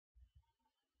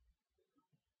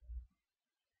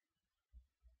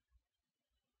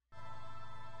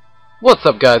What's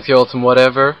up, guys, girls, and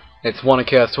whatever? It's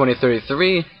Mk.1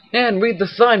 2033, and read the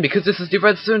sign because this is the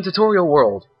Redstone tutorial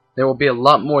world. There will be a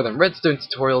lot more than Redstone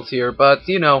tutorials here, but,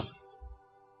 you know,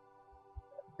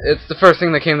 it's the first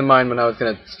thing that came to mind when I was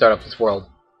going to start up this world.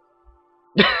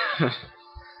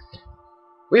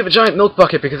 We have a giant milk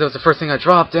bucket because that was the first thing I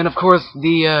dropped, and of course,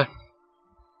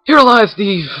 here lies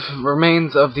the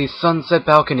remains of the sunset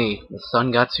balcony. The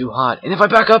sun got too hot, and if I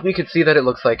back up, you can see that it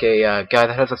looks like a guy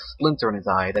that has a splinter in his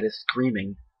eye that is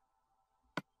screaming.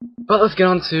 But let's get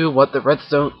on to what the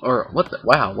redstone, what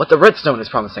the redstone is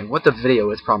promising, what the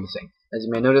video is promising. As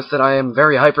you may notice that I am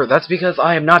very hyper. That's because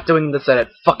I am not doing this at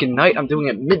fucking night. I'm doing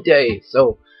it midday,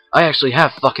 so I actually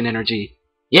have fucking energy.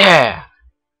 Yeah.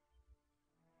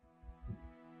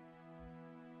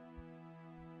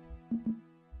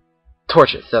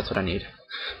 Torches, that's what I need.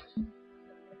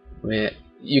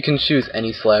 You can choose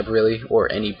any slab, really,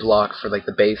 or any block for like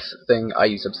the base thing. I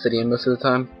use obsidian most of the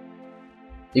time.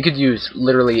 You could use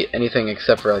literally anything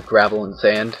except for like gravel and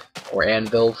sand, or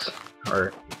anvils,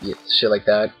 or shit like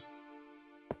that.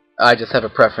 I just have a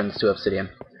preference to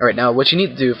obsidian. Alright, now what you need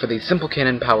to do for the simple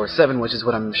cannon power 7, which is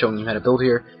what I'm showing you how to build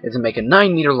here, is to make a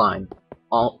 9-meter line.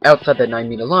 Outside that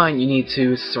 9-meter line, you need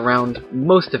to surround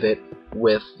most of it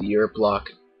with your block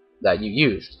that you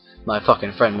used. My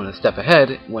fucking friend went a step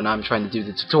ahead when I'm trying to do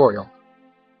the tutorial.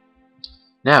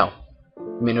 Now,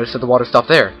 you may notice that the water stopped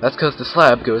there. That's because the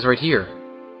slab goes right here.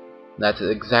 That's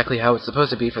exactly how it's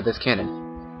supposed to be for this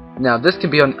cannon. Now, this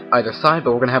can be on either side,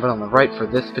 but we're going to have it on the right for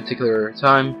this particular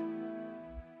time.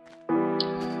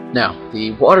 Now,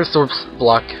 the water source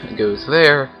block goes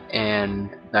there, and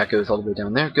that goes all the way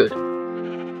down there. Good.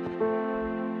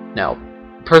 Now,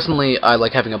 personally, I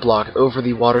like having a block over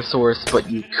the water source, but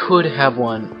you could have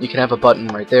one, you could have a button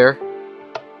right there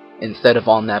instead of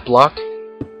on that block.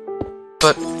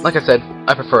 But, like I said,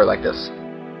 I prefer it like this.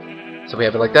 So we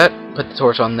have it like that, put the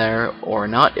torch on there, or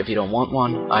not if you don't want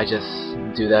one. I just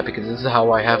do that because this is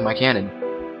how I have my cannon.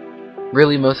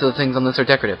 Really, most of the things on this are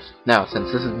decorative. Now,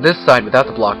 since this is this side without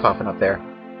the block popping up there,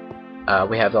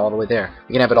 we have it all the way there.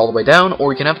 You can have it all the way down,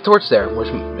 or you can have a torch there, which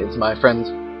is my friend's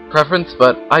preference,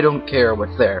 but I don't care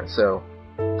what's there, so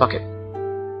fuck it.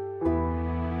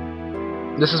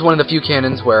 This is one of the few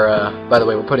cannons where, by the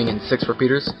way, we're putting in 6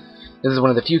 repeaters. This is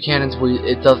one of the few cannons where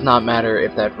it does not matter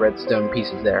if that redstone piece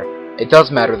is there. It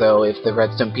does matter, though, if the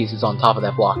redstone piece is on top of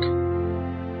that block.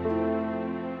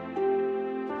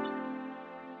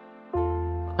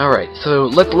 Alright, so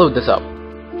let's load this up.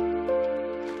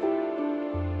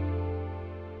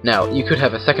 Now, you could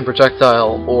have a second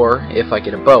projectile, or, if I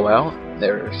get a bow out,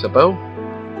 there's a bow.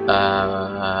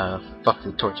 Fuck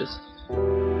the torches.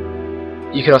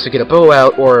 You could also get a bow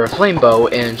out, or a flame bow,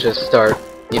 and just start,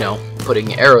 you know,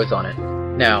 putting arrows on it.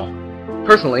 Now,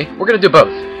 personally, we're gonna do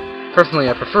both. Personally,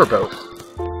 I prefer both.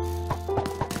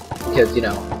 Because, you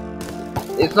know,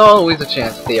 it's not always a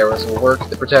chance that the arrows will work.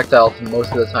 The projectiles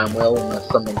most of the time will, unless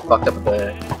something fucked up with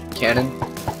the cannon.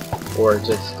 Or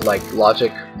just, like,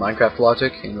 logic, Minecraft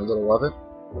logic, in the middle of it.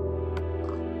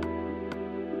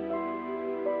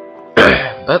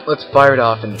 But let's fire it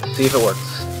off and see if it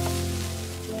works.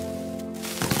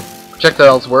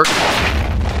 Projectiles work.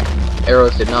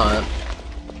 Arrows did not.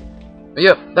 But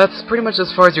yep, that's pretty much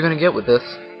as far as you're gonna get with this.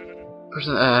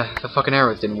 The fucking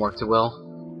arrows didn't work too well.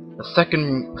 The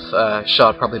second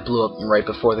shot probably blew up right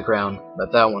before the ground,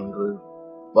 but that one blew...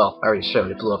 Well, I already showed,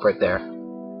 it blew up right there.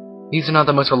 These are not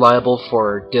the most reliable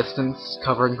for distance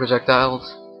covering projectiles.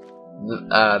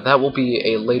 That will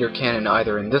be a later cannon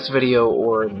either in this video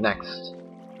or next.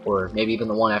 Or maybe even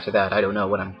the one after that. I don't know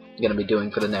what I'm gonna be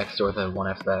doing for the next or the one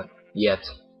after that. Yet.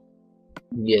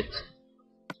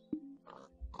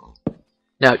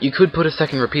 Now, you could put a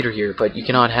second repeater here, but you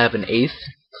cannot have an 8th,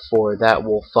 for that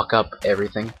will fuck up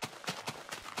everything.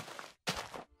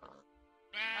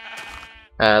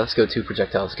 Let's go 2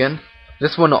 projectiles again.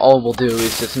 This one, all we'll do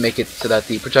is just make it so that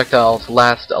the projectiles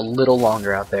last a little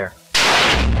longer out there.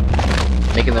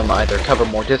 Making them either cover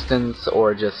more distance,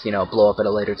 or just, you know, blow up at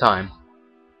a later time.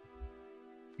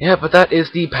 Yeah, but that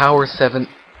is the Power 7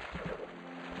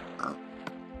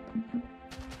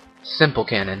 simple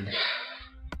cannon.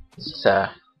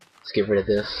 Let's get rid of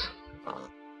this.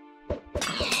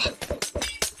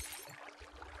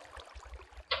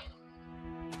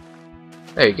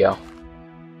 There you go.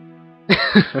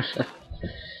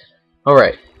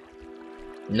 Alright.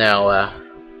 Now,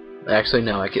 actually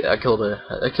no, I killed a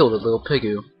little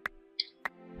pigoo.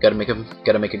 Gotta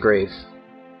make a grave.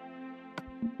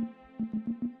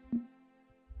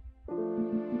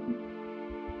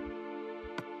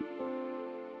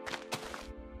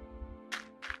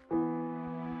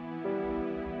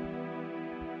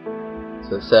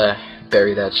 So let's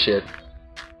bury that shit.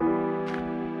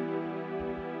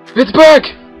 It's back!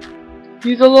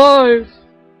 He's alive!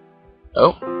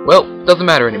 Oh, well, doesn't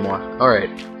matter anymore. Alright.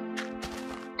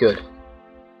 Good.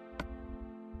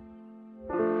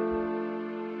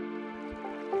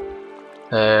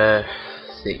 Let's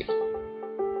see.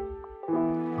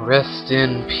 Rest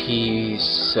in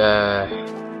peace,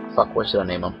 fuck, what should I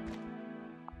name him?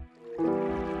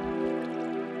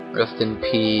 Rest in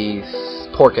peace,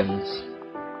 Porkins.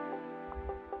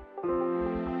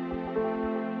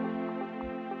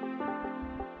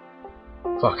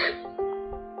 Fuck.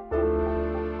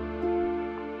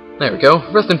 There we go.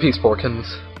 Rest in peace, Porkins.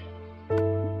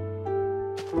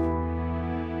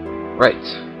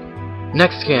 Right.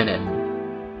 Next cannon.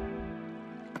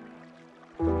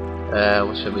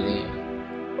 What should we need?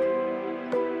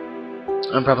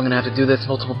 I'm probably gonna have to do this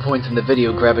multiple points in the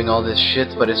video, grabbing all this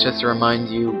shit, but it's just to remind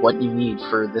you what you need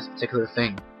for this particular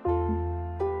thing.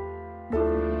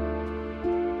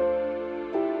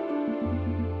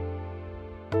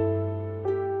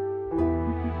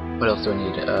 What else do I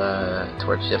need?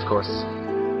 Torch, of course.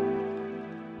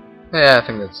 Yeah, I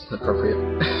think that's appropriate.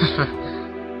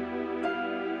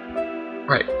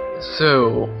 Right,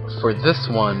 so, for this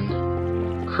one,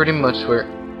 pretty much we're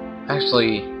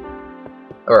actually...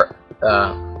 Or,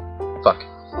 fuck.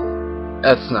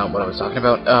 That's not what I was talking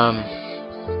about.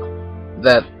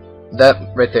 That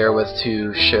right there was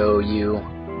to show you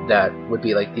that would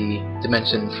be like the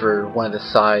dimension for one of the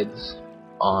sides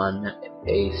on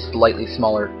a slightly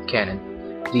smaller cannon.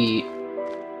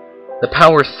 The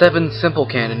Power 7 simple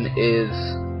cannon is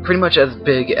pretty much as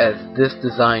big as this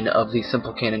design of the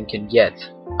simple cannon can get.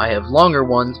 I have longer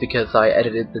ones because I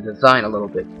edited the design a little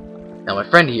bit. Now my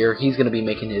friend here, he's going to be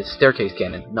making his staircase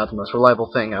cannon. Not the most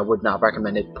reliable thing. I would not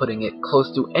recommend it putting it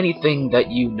close to anything that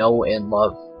you know and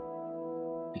love,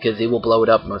 because it will blow it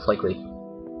up most likely.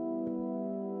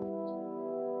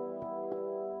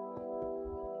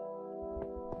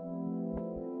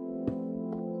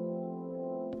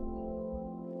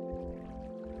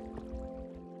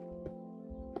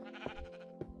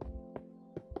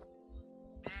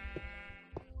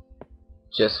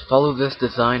 Just follow this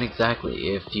design exactly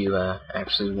if you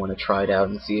actually want to try it out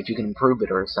and see if you can improve it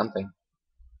or something.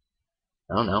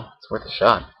 I don't know, it's worth a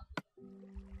shot.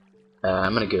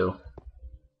 I'm gonna go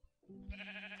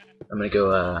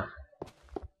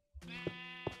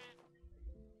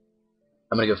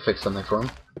fix something for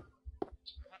him.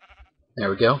 There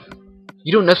we go.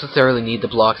 You don't necessarily need the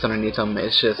blocks underneath them,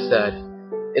 it's just that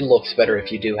it looks better if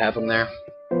you do have them there.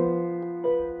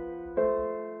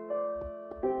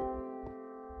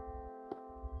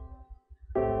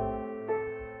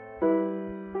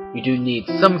 You do need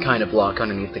some kind of block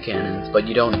underneath the cannons, but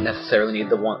you don't necessarily need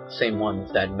the same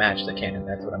ones that match the cannon,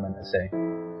 that's what I meant to say.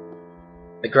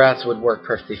 The grass would work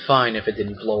perfectly fine if it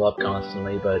didn't blow up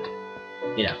constantly, but,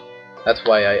 you know, that's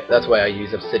why I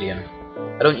use obsidian.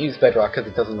 I don't use bedrock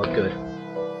because it doesn't look good.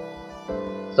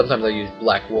 Sometimes I use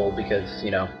black wool because,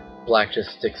 you know, black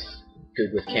just sticks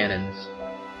good with cannons.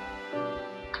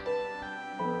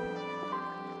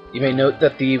 You may note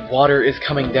that the water is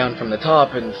coming down from the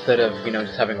top instead of, you know,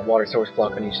 just having a water source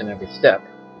block on each and every step.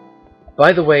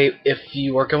 By the way, if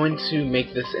you are going to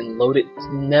make this and load it,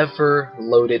 never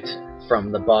load it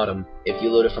from the bottom. If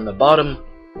you load it from the bottom,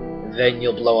 then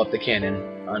you'll blow up the cannon,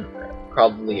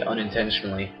 probably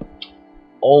unintentionally.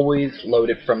 Always load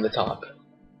it from the top.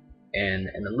 And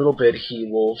in a little bit, he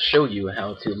will show you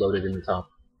how to load it in the top.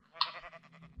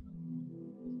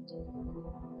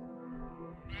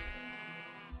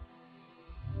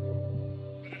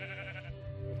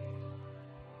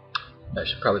 I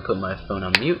should probably put my phone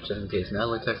on mute, just in case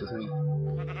Natalie texts me.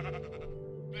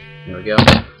 There we go.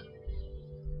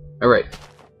 Alright.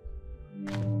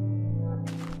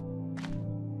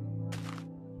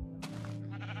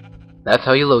 That's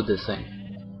how you load this thing.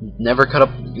 Never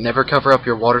cover up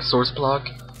your water source block,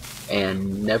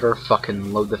 and never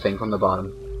fucking load the thing from the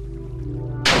bottom.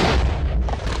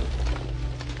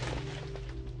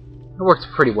 It works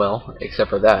pretty well, except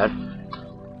for that.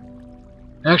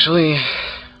 Actually,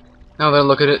 now that I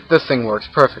look at it, this thing works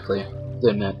perfectly,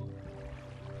 didn't it?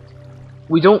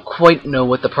 We don't quite know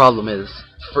what the problem is.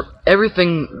 For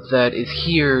everything that is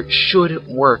here should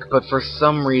work, but for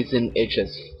some reason it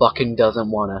just fucking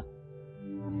doesn't wanna.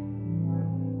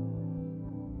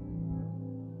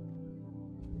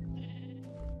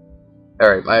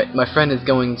 Alright, my friend is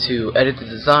going to edit the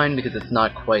design because it's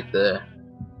not quite the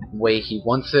way he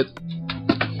wants it.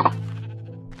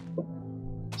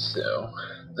 So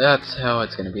that's how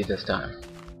it's going to be this time.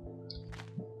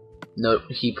 Note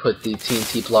he put the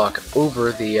TNT block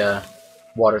over the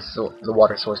water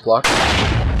source block.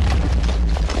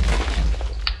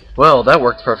 Well, that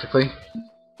worked perfectly.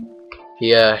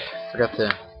 He forgot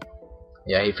to.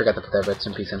 Yeah, he forgot to put that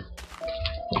redstone piece in.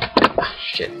 Ah,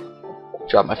 shit.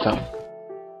 Dropped my phone.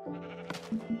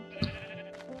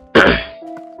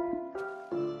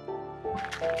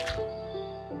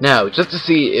 Now, just to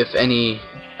see if any.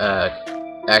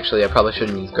 Actually, I probably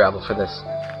shouldn't use gravel for this.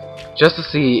 Just to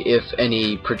see if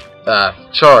any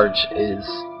charge is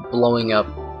blowing up,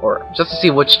 or just to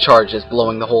see which charge is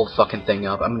blowing the whole fucking thing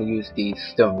up, I'm gonna use these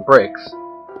stone bricks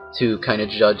to kind of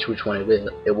judge which one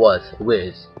it was.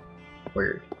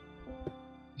 Weird.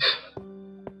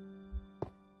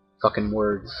 Fucking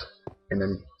words. And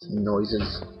then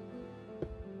noises.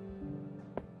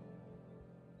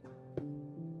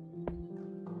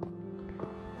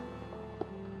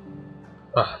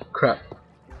 Ah, crap.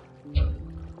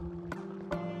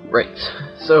 Right,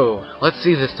 so, let's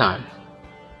see this time.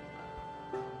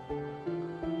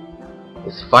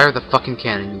 Just fire the fucking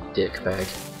cannon, you dickbag.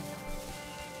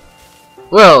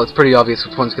 Well, it's pretty obvious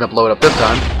which one's gonna blow it up this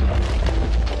time.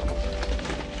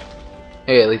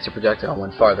 Hey, at least your projectile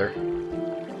went farther.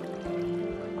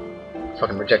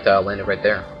 Fucking projectile landed right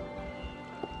there.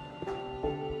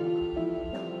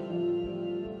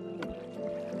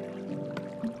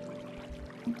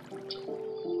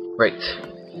 Right.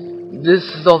 This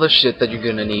is all the shit that you're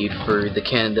gonna need for the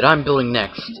cannon that I'm building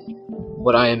next.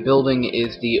 What I am building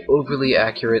is the overly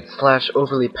accurate /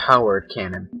 overly powered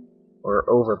cannon. Or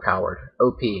overpowered.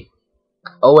 OP.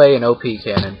 OA and OP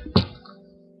cannon.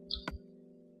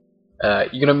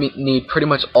 You're gonna need pretty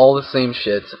much all the same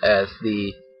shit as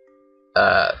the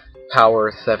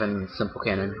Power 7 simple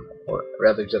cannon. Or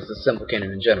rather just the simple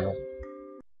cannon in general.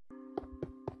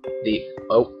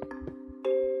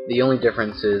 The only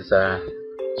difference is,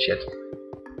 shit.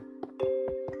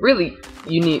 Really,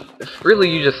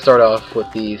 you just start off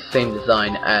with the same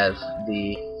design as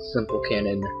the simple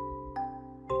cannon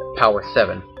Power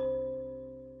 7.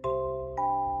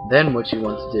 Then what you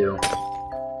want to do,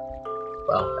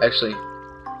 well, actually,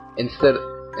 instead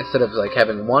of like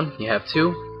having one, you have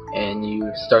two, and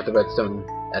you start the redstone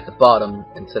at the bottom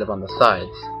instead of on the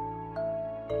sides.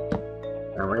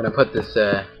 And we're gonna put this,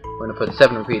 we're gonna put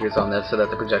 7 repeaters on this so that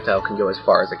the projectile can go as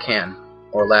far as it can,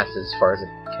 or last as far as it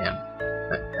can.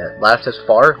 Last as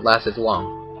far, last as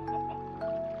long.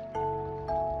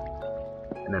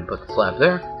 And then put the slab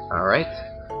there. Alright.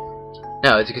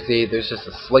 Now, as you can see, there's just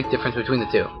a slight difference between the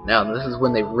two. Now, this is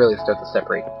when they really start to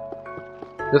separate.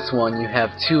 This one, you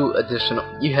have two additional.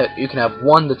 You can have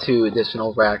 1 to 2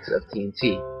 additional racks of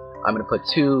TNT. I'm gonna put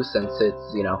 2 since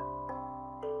it's, you know,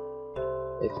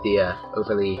 it's the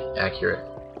overly accurate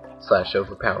 /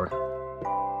 overpowered.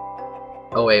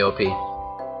 OAOP.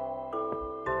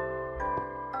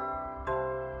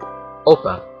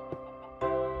 Opa.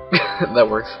 That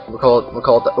works. We'll call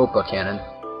it the Opa cannon.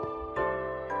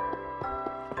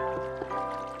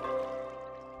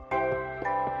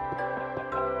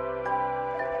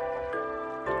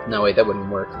 No wait, that wouldn't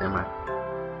work. Never mind.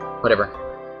 Whatever.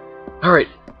 Alright,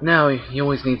 now you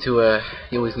always need to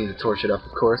torch it up,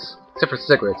 of course. Except for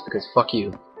cigarettes, because fuck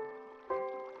you.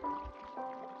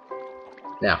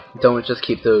 Now, don't just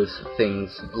keep those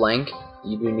things blank.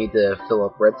 You do need to fill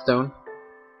up redstone,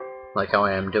 like how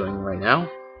I am doing right now.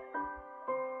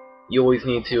 You always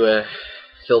need to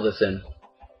fill this in.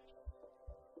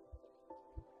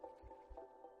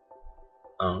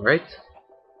 Alright.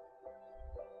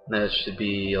 That should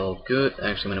be all good.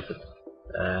 Actually, I'm gonna put,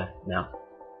 no.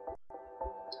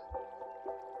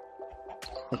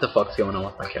 What the fuck's going on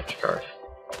with my capture card?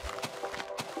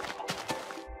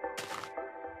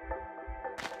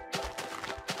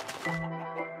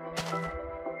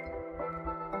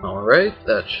 Alright,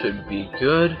 that should be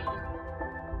good.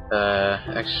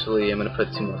 Actually, I'm gonna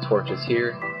put 2 more torches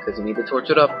here, because you need to torch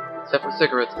it up, except for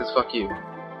cigarettes, because fuck you.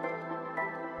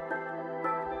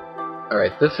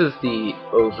 Alright, this is the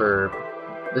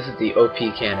OP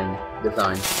cannon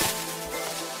design.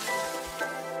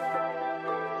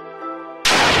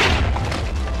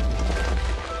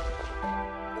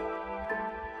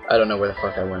 I don't know where the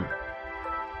fuck I went.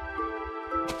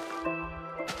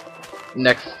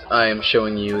 Next, I am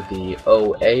showing you the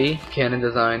OA cannon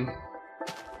design.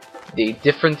 The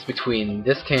difference between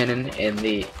this cannon and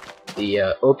the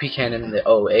OP cannon and the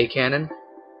OA cannon. Is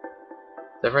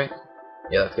that right?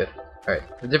 Yeah, that's good. Alright,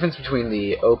 the difference between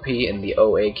the OP and the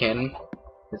OA cannon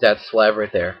is that slab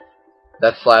right there.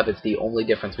 That slab is the only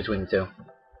difference between the two.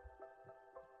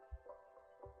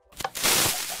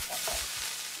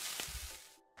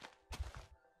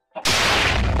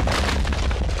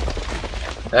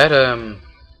 That,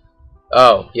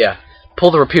 oh, yeah. Pull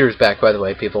the repeaters back, by the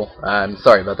way, people. I'm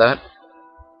sorry about that.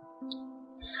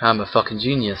 I'm a fucking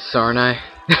genius, aren't I?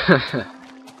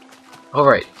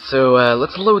 Alright, so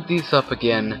let's load these up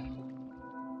again,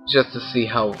 just to see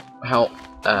how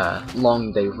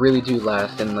long they really do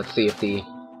last, and let's see if the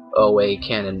OA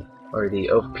cannon, or the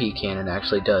OP cannon,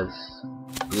 actually does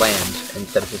land,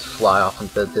 instead of just fly off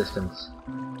into the distance.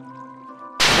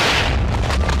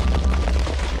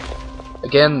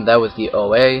 Again, that was the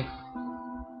OA.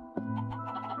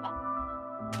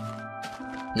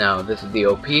 Now, this is the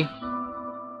OP.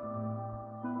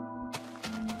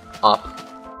 Op.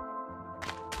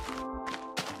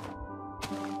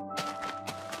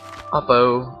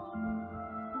 Oppo.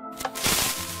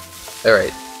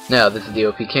 Alright, now this is the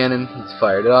OP cannon. He's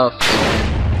fired it off.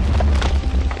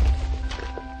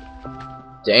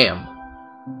 Damn.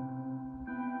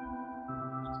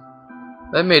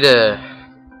 That made a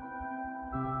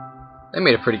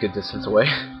pretty good distance away.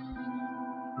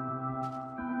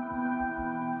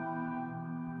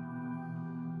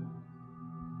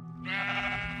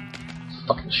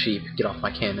 Fucking sheep, get off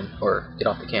my cannon, or get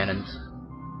off the cannons.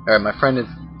 Alright, my friend is,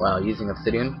 wow, using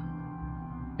obsidian.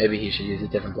 Maybe he should use a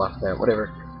different block for that,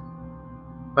 whatever.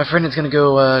 My friend is gonna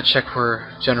go check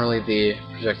where generally the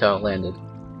projectile landed.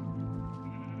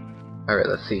 Alright,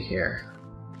 let's see here.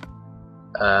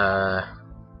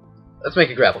 Let's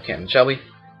make a grapple cannon, shall we?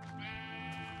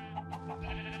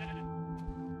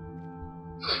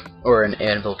 Or an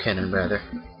anvil cannon, rather.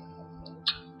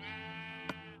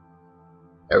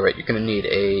 Alright, you're gonna need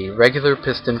a regular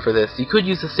piston for this. You could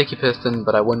use a sticky piston,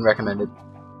 but I wouldn't recommend it.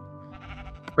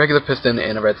 Regular piston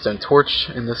and a redstone torch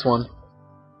in this one.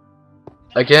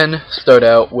 Again, start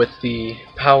out with the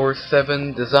Power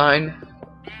 7 design,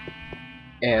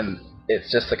 and it's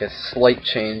just like a slight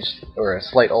change, or a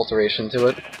slight alteration to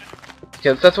it.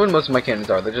 Because that's what most of my cannons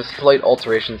are, they're just slight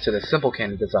alterations to the simple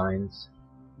cannon designs.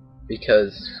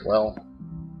 Because, well,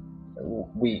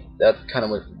 that's kind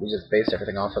of what we just based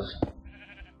everything off of.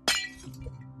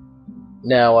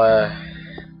 Now,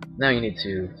 now you need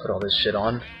to put all this shit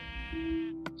on.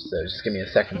 So just give me a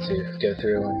second to go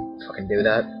through and fucking do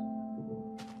that.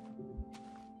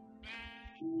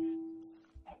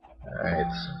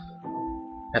 Alright.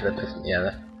 Have the piston,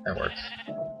 yeah, that works.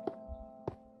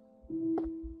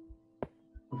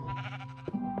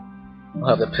 I'll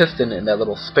have the piston in that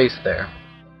little space there.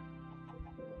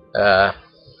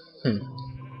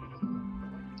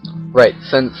 Right,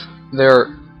 since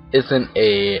there isn't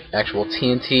a actual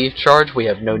TNT charge, we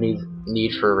have no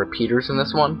need for repeaters in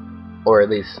this one, or at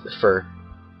least for.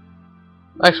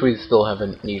 Actually, we still have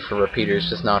a need for repeaters,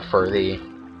 just not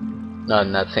in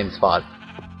that same spot.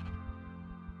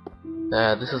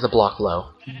 This is a block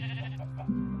low.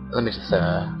 Let me just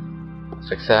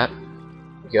fix that.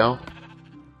 There we go.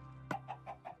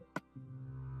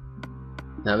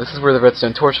 Now this is where the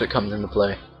redstone torch comes into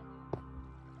play.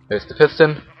 There's the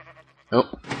piston. Nope.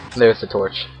 There's the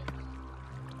torch.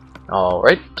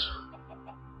 Alright.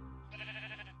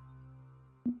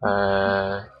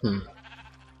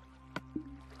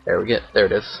 There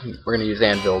it is. We're gonna use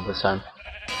anvil this time.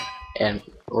 And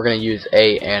we're gonna use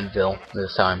a anvil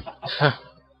this time. Put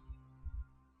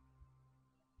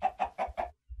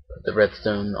the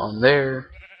redstone on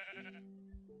there.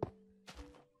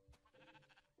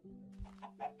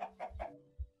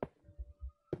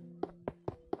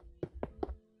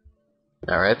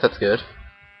 Alright, that's good.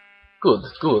 Good,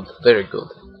 very good.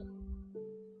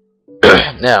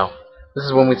 Now, this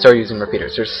is when we start using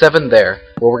repeaters. There's 7 there.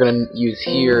 What we're gonna use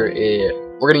here is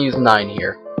we're gonna use 9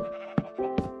 here.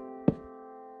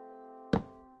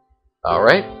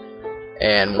 Alright,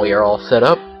 and we are all set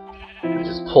up.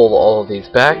 Just pull all of these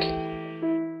back.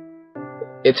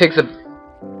 It takes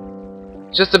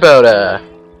just about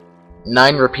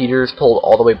 9 repeaters pulled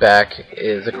all the way back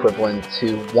is equivalent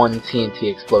to 1 TNT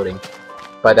exploding.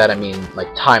 By that I mean like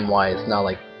time-wise, not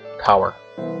like power.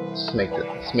 Let's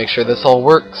make sure this all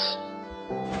works.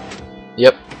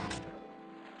 Yep.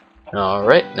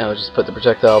 Alright, now just put the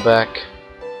projectile back.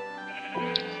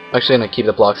 I'm actually gonna keep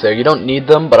the blocks there. You don't need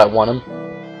them, but I want them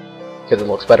because it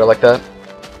looks better like that.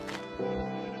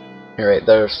 Alright,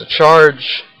 there's the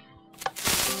charge.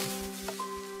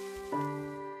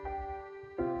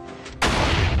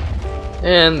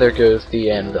 And there goes the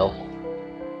anvil.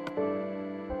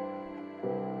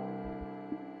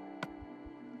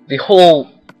 The whole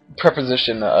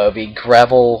preposition of a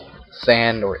gravel,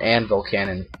 sand, or anvil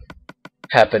cannon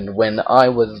happened when I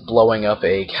was blowing up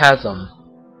a chasm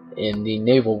in the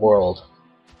naval world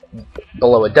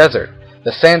below a desert.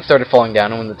 The sand started falling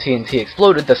down, and when the TNT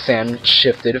exploded, the sand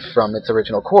shifted from its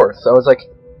original course. So I was like,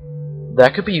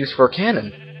 that could be used for a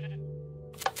cannon.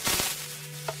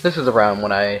 This is around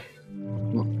when I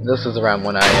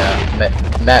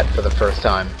met Matt for the first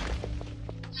time.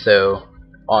 So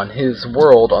on his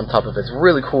world on top of his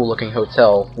really cool looking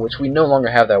hotel, which we no longer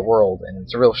have that world, and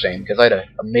it's a real shame because I had an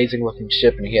amazing looking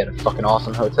ship and he had a fucking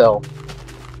awesome hotel.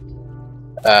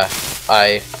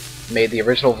 I made the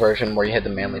original version where you had to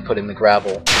manually put in the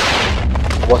gravel.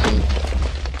 It wasn't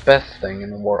the best thing in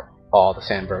the world. Oh, the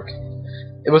sand broke.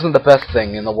 It wasn't the best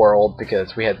thing in the world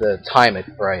because we had to time it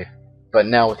right. But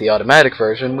now with the automatic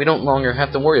version, we don't longer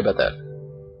have to worry about that.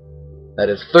 That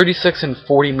is 36 and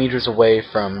 40 meters away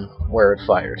from where it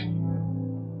fired.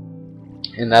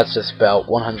 And that's just about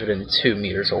 102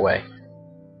 meters away.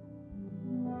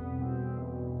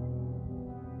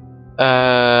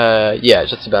 Yeah,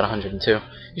 just about 102.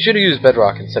 You should have used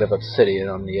bedrock instead of obsidian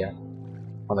on the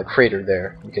crater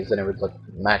there, because then it would look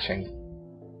matching.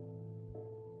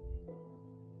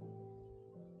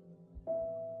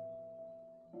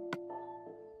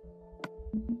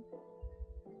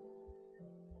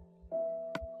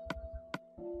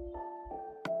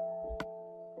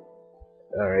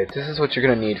 Alright, this is what you're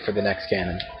gonna need for the next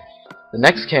cannon. The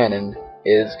next cannon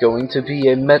is going to be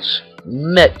a much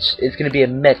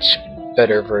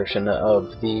better version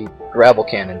of the gravel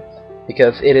cannon,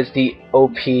 because it is the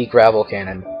OP gravel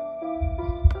cannon.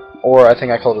 Or I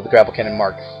think I called it the gravel cannon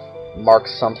Mark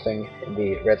something in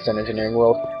the Redstone engineering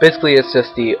world. Basically, it's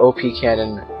just the OP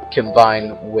cannon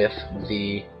combined with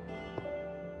the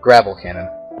gravel cannon.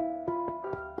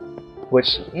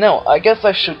 Which, no, I guess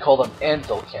I should call them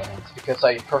anvil cannons, because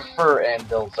I prefer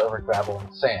anvils over gravel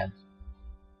and sand.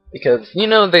 Because, you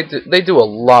know, they do a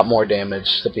lot more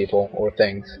damage to people or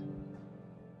things.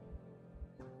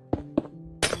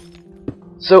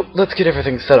 So, let's get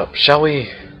everything set up, shall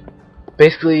we?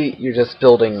 Basically, you're just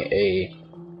building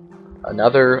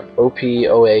another OP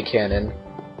OA cannon.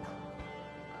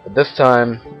 But this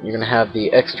time, you're going to have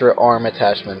the extra arm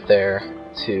attachment there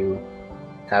to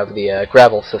have the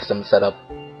gravel system set up.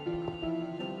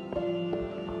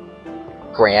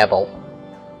 Gravel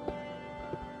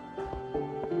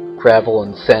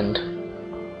and send.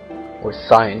 Or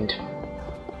signed.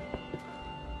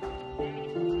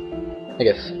 I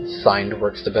guess signed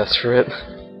works the best for it.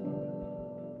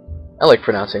 I like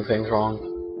pronouncing things wrong,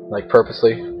 like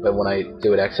purposely, but when I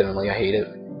do it accidentally, I hate it.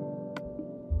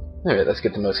 Alright, let's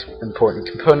get the most important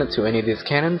component to any of these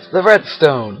cannons, the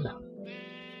redstone!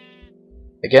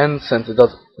 Again, since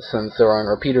there aren't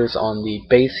repeaters on the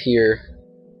base here,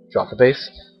 drop the base,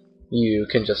 you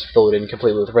can just fill it in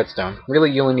completely with redstone.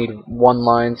 Really, you only need one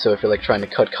line, so if you're like trying to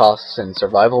cut costs and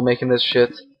survival making this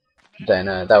shit, then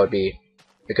that would be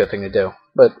a good thing to do.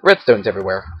 But redstone's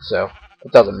everywhere, so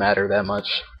it doesn't matter that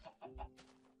much.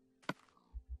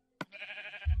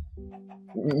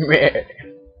 Meh.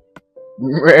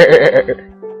 Meh.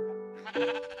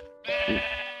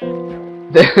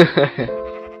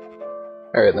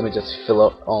 Alright, let me just fill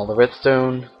up all the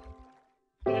redstone.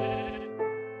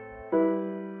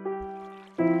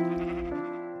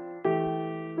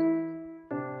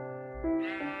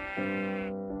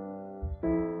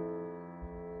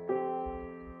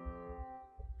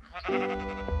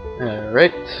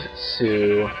 Alright,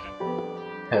 so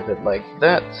have it like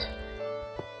that.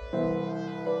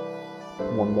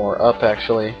 One more up,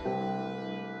 actually.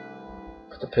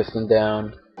 Put the piston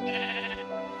down.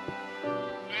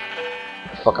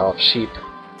 Fuck off, sheep.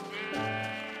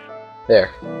 There.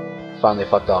 Finally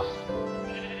fucked off.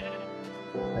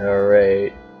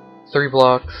 Alright. 3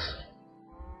 blocks.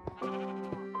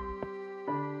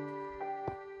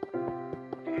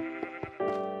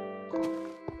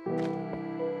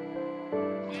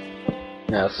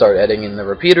 Now start adding in the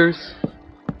repeaters.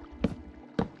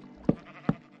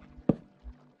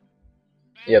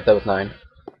 Yep, that was 9.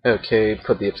 Okay,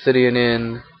 put the obsidian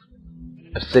in.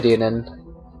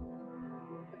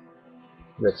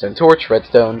 Redstone torch,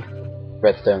 redstone.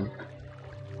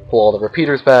 Pull all the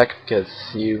repeaters back, because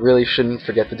you really shouldn't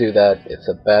forget to do that. It's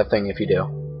a bad thing if you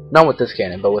do. Not with this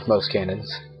cannon, but with most cannons.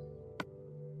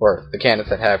 Or the cannons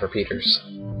that have repeaters.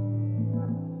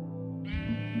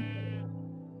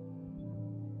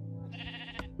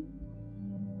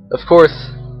 Of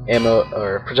course, ammo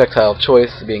or projectile of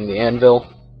choice being the anvil.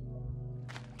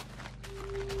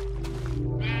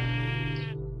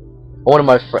 One of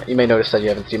my you may notice that you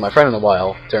haven't seen my friend in a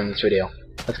while during this video.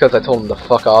 That's because I told him to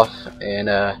fuck off and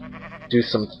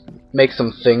make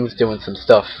some things doing some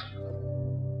stuff.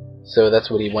 So that's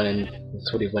what he went and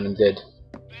did.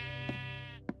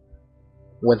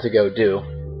 Went to go do.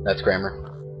 That's grammar.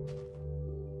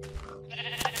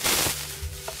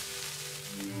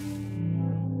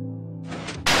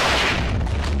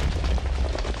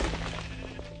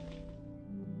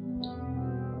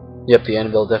 Yep, the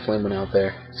anvil definitely went out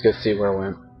there. Let's go see where it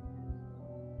went.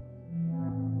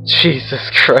 Jesus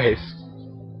Christ.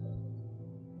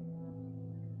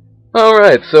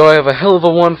 Alright, so I have a hell of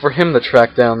a one for him to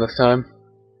track down this time.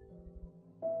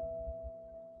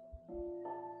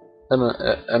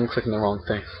 I'm clicking the wrong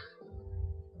thing.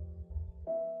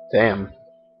 Damn.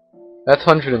 That's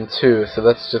 102, so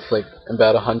that's just like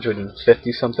about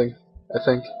 150 something, I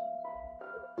think.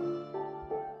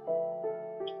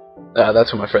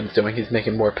 That's what my friend's doing. He's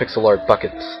making more pixel art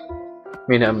buckets.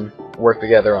 Me and him worked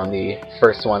together on the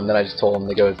first one, then I just told him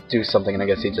to go do something, and I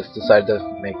guess he just decided to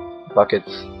make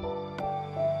buckets.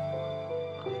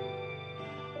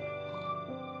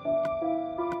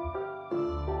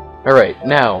 Alright,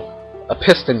 now, a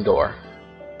piston door.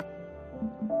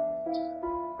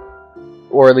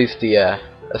 Or at least a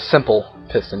simple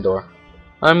piston door.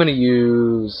 I'm gonna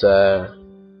use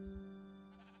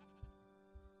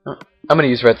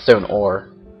redstone ore.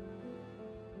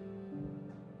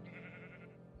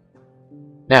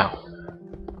 Now,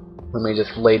 let me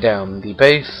just lay down the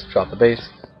base, drop the base.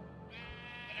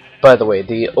 By the way,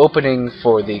 the opening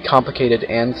for the complicated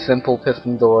and simple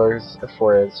piston doors,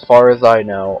 for as far as I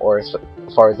know, or as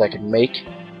far as I can make,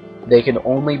 they can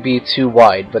only be 2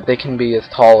 wide, but they can be as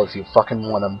tall as you fucking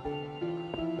want them.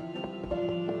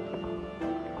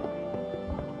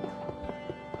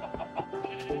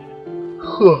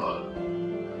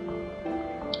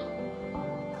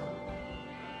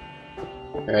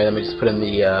 Alright, let me just put in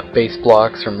the base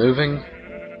blocks for moving.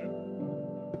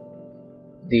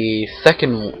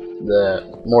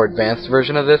 The more advanced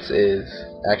version of this is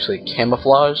actually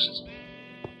camouflaged,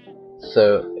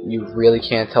 so you really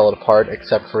can't tell it apart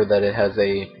except for that it has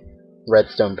a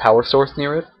redstone power source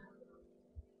near it.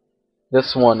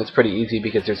 This one is pretty easy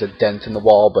because there's a dent in the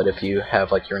wall, but if you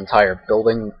have like your entire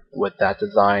building with that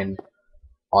design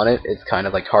on it, it's kind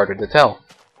of like harder to tell.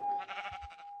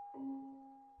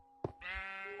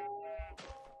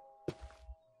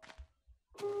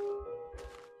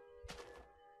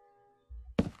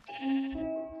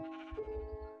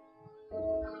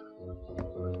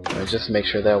 Just make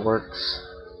sure that works.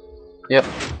 Yep.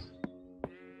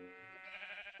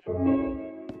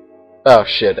 Oh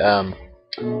shit,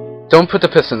 don't put the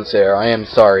pistons there, I am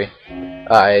sorry.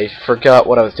 I forgot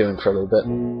what I was doing for a little bit.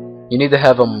 You need to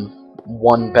have them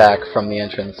one back from the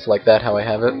entrance, like that, how I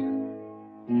have it.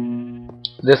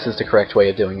 This is the correct way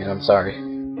of doing it, I'm sorry.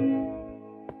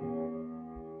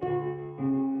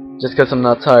 Just because I'm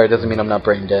not tired doesn't mean I'm not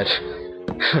brain dead.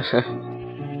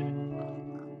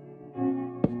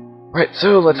 Right,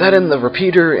 so let's add in the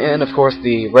repeater and, of course,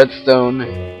 the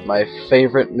redstone, my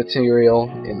favorite material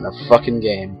in the fucking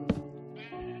game.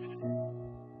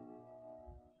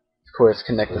 Of course,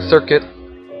 connect the circuit.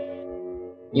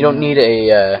 You don't need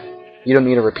a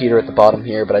repeater at the bottom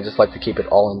here, but I just like to keep it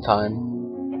all in time.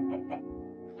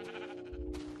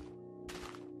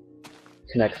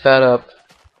 Connect that up,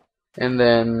 and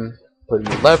then put in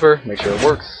the lever, make sure it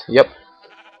works. Yep.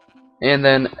 And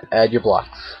then add your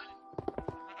blocks.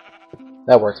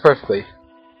 That works perfectly.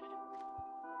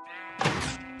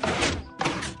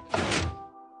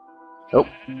 Nope.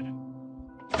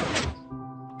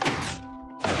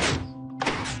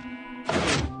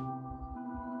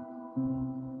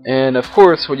 And of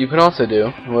course, what you can also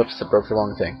do... Whoops, I broke the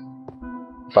wrong thing.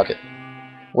 Fuck it.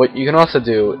 What you can also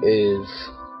do is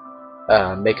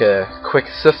make a quick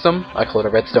system. I call it a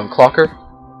redstone clocker.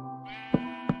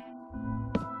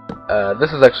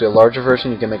 This is actually a larger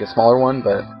version. You can make a smaller one,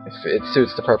 but if it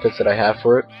suits the purpose that I have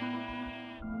for it.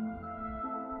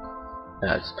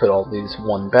 Just put all these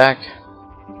one back.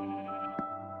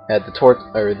 Add the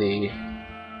the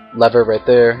lever right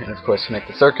there, and of course connect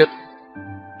the circuit.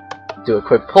 Do a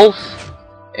quick pulse,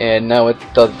 and now it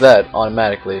does that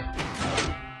automatically.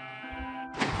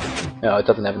 No, it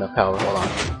doesn't have enough power. Hold on.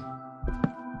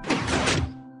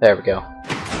 There we go.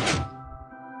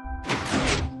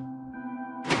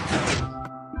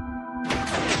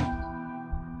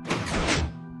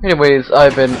 Anyways,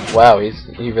 I've been... Wow,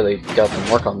 he really got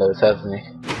some work on those, hasn't he?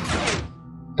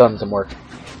 Done some work.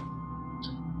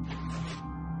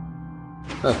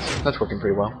 That's working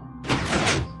pretty well.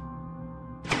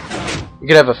 You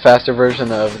could have a faster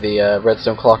version of the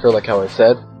redstone clocker, like how I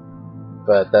said,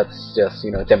 but that's just, you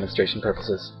know, demonstration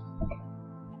purposes.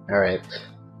 Alright.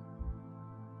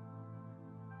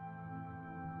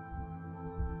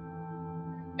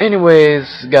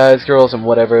 Anyways, guys, girls, and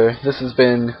whatever, this has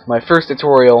been my first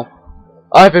tutorial.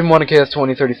 I've been Mk.1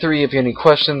 If you have any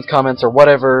questions, comments, or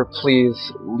whatever,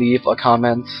 please leave a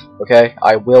comment, okay?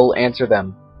 I will answer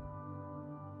them.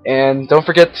 And don't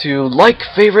forget to like,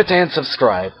 favorite, and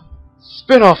subscribe.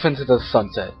 Spin off into the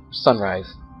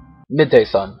sunrise, midday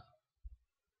sun.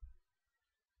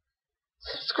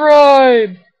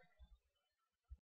 Subscribe!